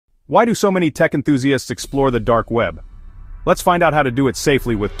Why do so many tech enthusiasts explore the dark web? Let's find out how to do it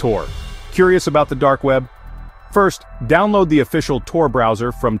safely with Tor. Curious about the dark web? First, download the official Tor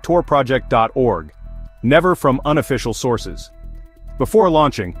browser from torproject.org, never from unofficial sources. Before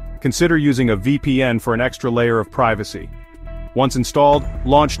launching, consider using a VPN for an extra layer of privacy. Once installed,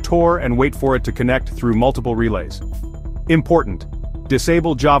 launch Tor and wait for it to connect through multiple relays. Important: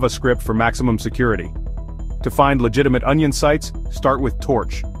 disable JavaScript for maximum security. To find legitimate Onion sites, start with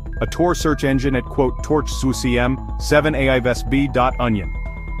Torch, a Tor search engine at *torch7aivsb.onion.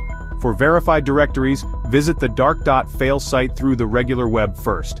 For verified directories, visit the dark.fail site through the regular web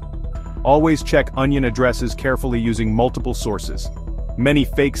first. Always check Onion addresses carefully using multiple sources. Many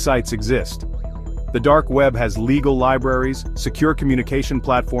fake sites exist. The dark web has legal libraries, secure communication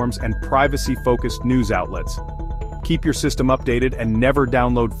platforms, and privacy-focused news outlets. Keep your system updated and never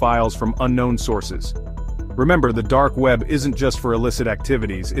download files from unknown sources. Remember, the dark web isn't just for illicit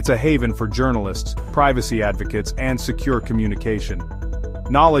activities, it's a haven for journalists, privacy advocates, and secure communication.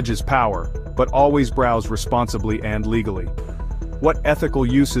 Knowledge is power, but always browse responsibly and legally. What ethical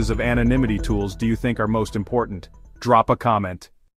uses of anonymity tools do you think are most important? Drop a comment.